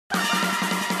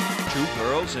Two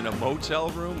girls in a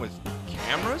motel room with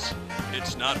cameras?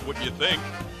 It's not what you think.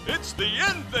 It's the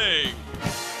end thing.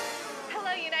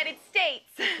 Hello, United States.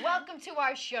 Welcome to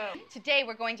our show. Today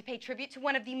we're going to pay tribute to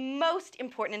one of the most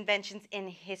important inventions in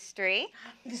history.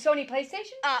 The Sony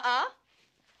PlayStation?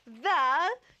 The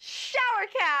shower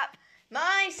cap.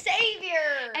 My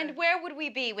savior! And where would we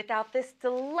be without this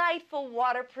delightful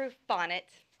waterproof bonnet?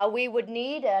 We would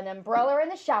need an umbrella in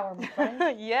the shower, my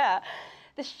friend. Yeah.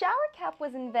 The shower cap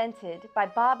was invented by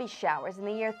Bobby Showers in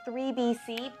the year 3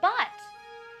 BC, but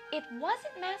it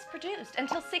wasn't mass-produced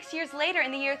until 6 years later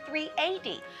in the year 3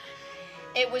 AD.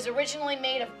 It was originally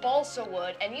made of balsa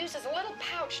wood and used as a little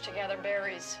pouch to gather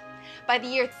berries. By the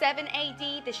year 7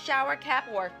 AD, the shower cap,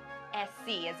 or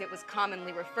SC as it was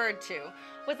commonly referred to,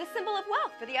 was a symbol of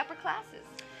wealth for the upper classes.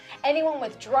 Anyone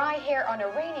with dry hair on a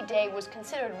rainy day was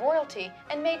considered royalty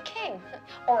and made king,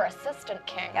 or assistant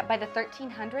king. Yeah, by the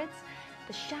 1300s,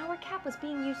 the shower cap was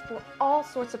being used for all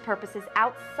sorts of purposes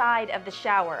outside of the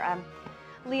shower.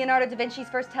 Leonardo da Vinci's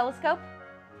first telescope,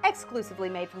 exclusively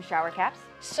made from shower caps.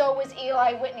 So was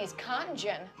Eli Whitney's cotton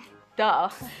gin. Duh.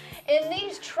 In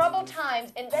these troubled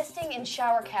times, investing in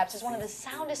shower caps is one of the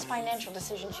soundest financial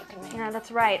decisions you can make. Yeah,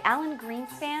 that's right. Alan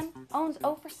Greenspan owns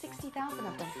over 60,000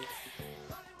 of them.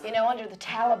 You know, under the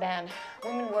Taliban,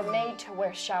 women were made to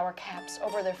wear shower caps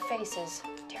over their faces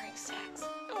during sex.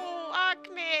 Oh,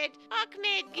 Ahmed,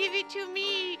 give it to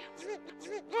me.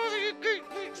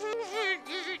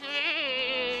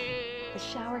 The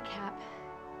shower cap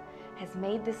has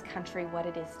made this country what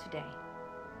it is today.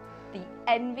 The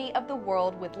envy of the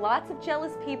world, with lots of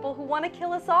jealous people who want to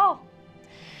kill us all.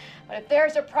 But if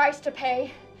there's a price to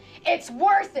pay, it's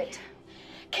worth it.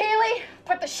 Keely,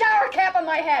 put the shower cap on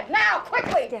my head, now,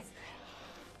 quickly! Yes.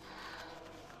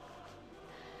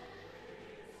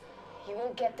 You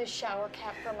will get this shower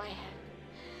cap from my head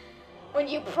when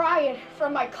you pry it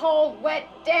from my cold, wet,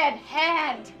 dead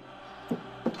hand.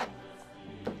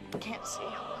 Can't see.